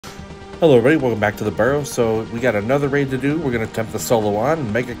Hello everybody, welcome back to the Burrow. So we got another raid to do. We're going to attempt the solo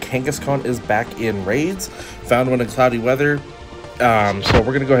on. Mega Kangaskhan is back in raids. Found one in cloudy weather. So we're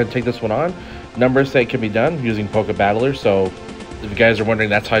going to go ahead and take this one on. Numbers say it can be done using Poke Battler. So if you guys are wondering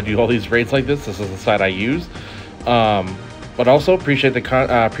that's how I do all these raids like this is the site I use. But also appreciate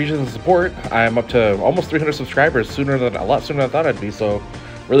the support. I am up to almost 300 subscribers, a lot sooner than I thought I'd be. So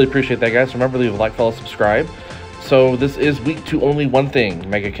really appreciate that, guys. Remember, leave a like, follow, subscribe. So this is week 2 only one thing.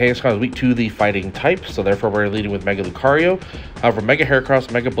 Mega Kangaskhan is week 2 the fighting type, so therefore we're leading with Mega Lucario. However, Mega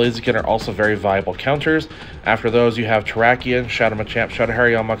Heracross, Mega Blaziken are also very viable counters. After those, you have Terrakion, Shadow Machamp, Shadow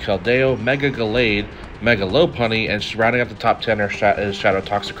Hariyama, Keldeo, Mega Gallade, Mega Lopunny, and rounding out the top 10 is Shadow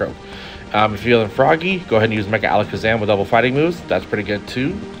Toxicroak. If you're feeling froggy, go ahead and use Mega Alakazam with double fighting moves. That's pretty good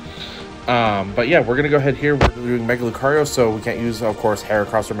too. But yeah, we're going to go ahead here. We're doing Mega Lucario, so we can't use, of course,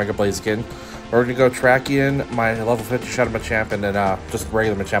 Heracross or Mega Blaziken. We're going to go Terrakion, my level 50 Shadow Machamp, and then just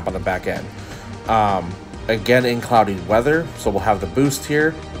regular Machamp on the back end. Again, in cloudy weather, so we'll have the boost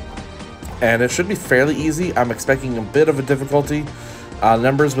here. And it should be fairly easy. I'm expecting a bit of a difficulty.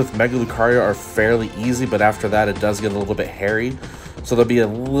 Numbers with Mega Lucario are fairly easy, but after that, it does get a little bit hairy. So there'll be a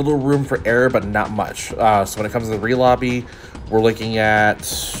little room for error, but not much. So when it comes to the relobby, we're looking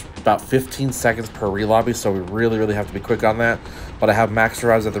at about 15 seconds per relobby, so we really have to be quick on that. But I have max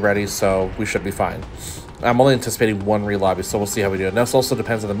revives at the ready, so we should be fine. I'm only anticipating one relobby, so we'll see how we do. And this also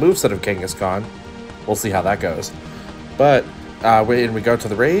depends on the moveset of Kangaskhan. We'll see how that goes. But we go to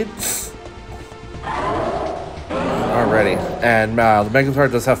the raid. Alrighty, and the Mega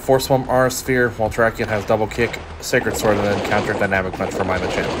Lucario does have Force Swarm, Aura Sphere, while Terrakion has Double Kick, Sacred Sword, and then Counter Dynamic Punch for my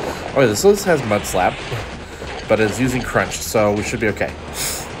Machamp. Oh, this has Mud Slap, but it's using Crunch, so we should be okay.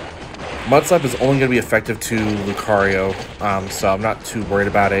 Mud Slap is only going to be effective to Lucario, so I'm not too worried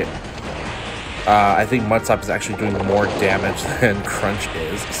about it. I think Mud Slap is actually doing more damage than Crunch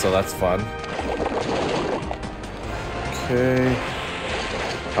is, so that's fun. Okay.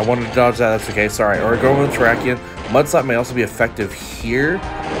 I wanted to dodge that, that's okay, sorry. Or going with Terrakion. Mud Slap may also be effective here.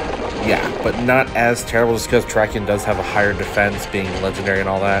 Yeah, but not as terrible just because Terrakion does have a higher defense, being legendary and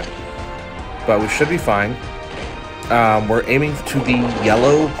all that. But we should be fine. We're aiming to be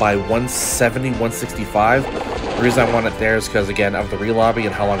yellow by 170, 165. The reason I want it there is because, again, of the relobby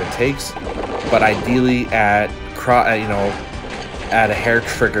and how long it takes. But ideally, at a hair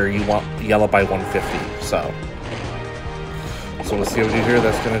trigger, you want yellow by 150. So we'll see what we do here.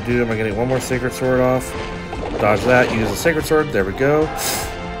 That's going to do. Am I getting one more Sacred Sword off? Dodge that. Use the Sacred Sword. There we go.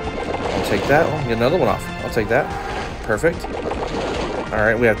 I'll take that. Oh, get another one off. I'll take that. Perfect.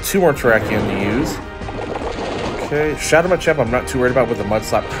 Alright, we have 2 more Terrakion to use. Okay, Shadow Machamp I'm not too worried about with the Mud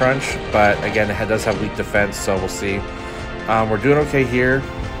Slap Crunch, but again, it does have weak defense, so we'll see. We're doing okay here.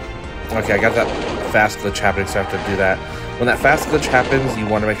 Okay, I got that fast glitch happening, so I have to do that. When that fast glitch happens, you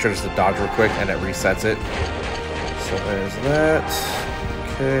want to make sure just to dodge real quick, and it resets it. So there's that.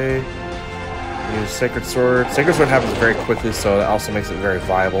 Okay. Use Sacred Sword. Sacred Sword happens very quickly, so that also makes it very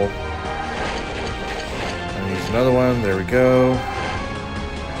viable. And use another one. There we go.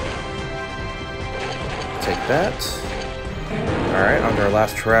 Take that. Alright, on to our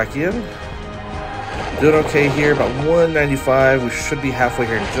last Terrakion. Doing okay here, about 195. We should be halfway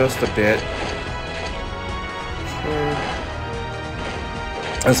here in just a bit. Okay.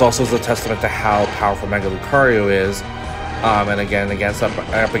 This also is a testament to how powerful Mega Lucario is. And again,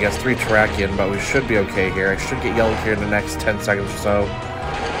 up against 3 Terrakion, but we should be okay here. I should get yellow here in the next 10 seconds or so.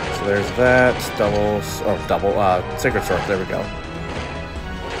 So there's that. Sacred Sword. There we go.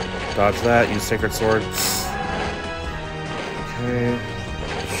 Dodge that, use Sacred Sword. Okay.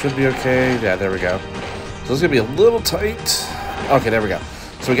 Should be okay. Yeah, there we go. So this is going to be a little tight. Okay, there we go.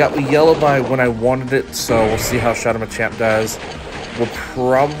 So we got the yellow by when I wanted it, so we'll see how Shadow Machamp does. We'll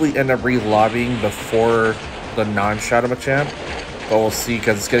probably end up re-lobbying before the non-Shadow Machamp, but we'll see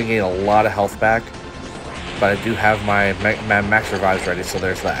because it's going to gain a lot of health back. But I do have my max revives ready, so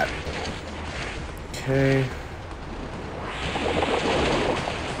there's that. Okay.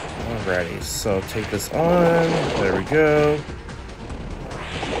 Alrighty, so take this on. There we go.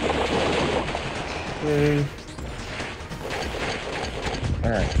 Okay.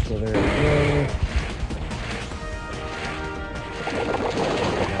 Alright, so there we go.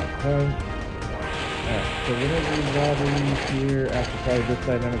 Alright, so whenever you lobby here, after probably this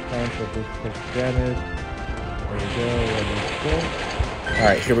dynamic punch, so this takes damage. There we go.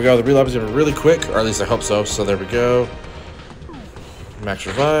 Alright, here we go. The relobby's gonna be really quick, or at least I hope so. So there we go. Max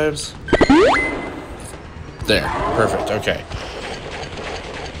revives. There. Perfect. Okay.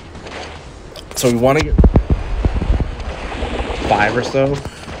 So we want to get 5 or so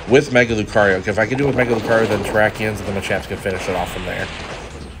with Mega Lucario. If I can do it with Mega Lucario, then Terrakion's and the Machamps can finish it off from there.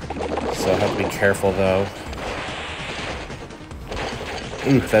 So I have to be careful though.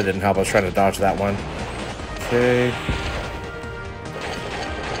 Ooh, that didn't help. I was trying to dodge that one. Okay.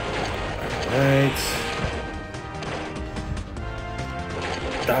 Alright.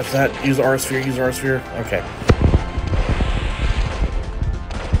 Dodge that. Use R sphere, use R sphere. Okay.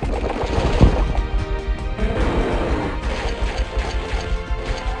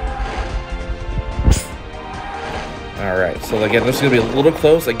 Alright, so again, this is going to be a little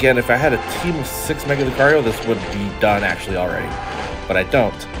close. Again, if I had a team of 6 Mega Lucario, this would be done actually already. But I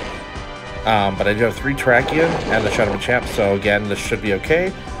don't. But I do have 3 Trachean and the Shadow Machamp, so again, this should be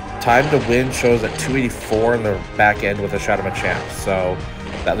okay. Time to win shows at 284 in the back end with a Shadow Machamp, so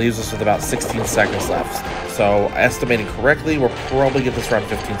that leaves us with about 16 seconds left. So, estimating correctly, we'll probably get this around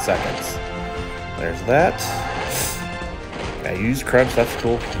 15 seconds. There's that. I use Crunch, that's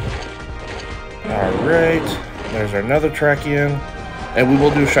cool. Alright. There's another Trachean. And we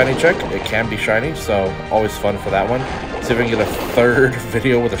will do a shiny check. It can be shiny, so always fun for that one. See if we can get a 3rd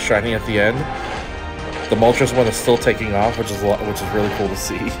video with a shiny at the end. The Moltres one is still taking off, which is really cool to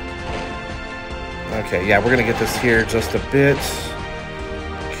see. Okay, yeah, we're gonna get this here just a bit.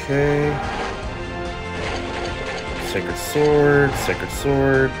 Okay. Sacred Sword, Sacred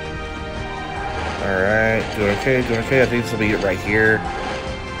Sword. Alright, doing okay, doing okay. I think this will be it right here.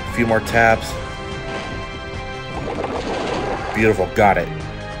 A few more taps. Beautiful, got it.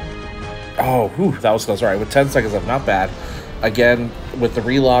 Oh, whew, that was close. All right, with 10 seconds left, not bad. Again, with the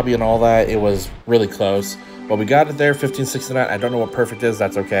re-lobby and all that, it was really close. But we got it there, 1569. I don't know what perfect is,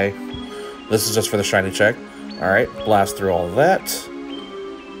 that's okay. This is just for the shiny check. All right, blast through all of that.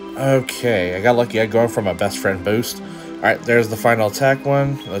 Okay, I got lucky. I go from a best friend boost. All right, there's the final attack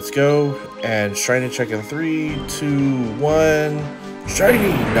one. Let's go. And shiny check in 3, 2, 1.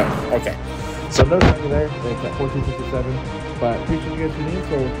 Shiny! No, okay. So no shiny there. It's at 1467. But appreciate you guys tuning in.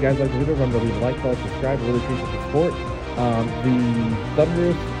 So if you guys like the video, remember to leave a like, follow, subscribe. Really appreciate the support. The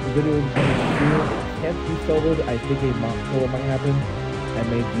Thunderous video is can't be soloed. I think a mock solo might happen. I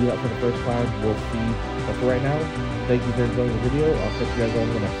may do that for the first time. We'll see. But for right now, thank you for enjoying the video. I'll catch you guys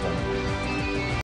on the next one.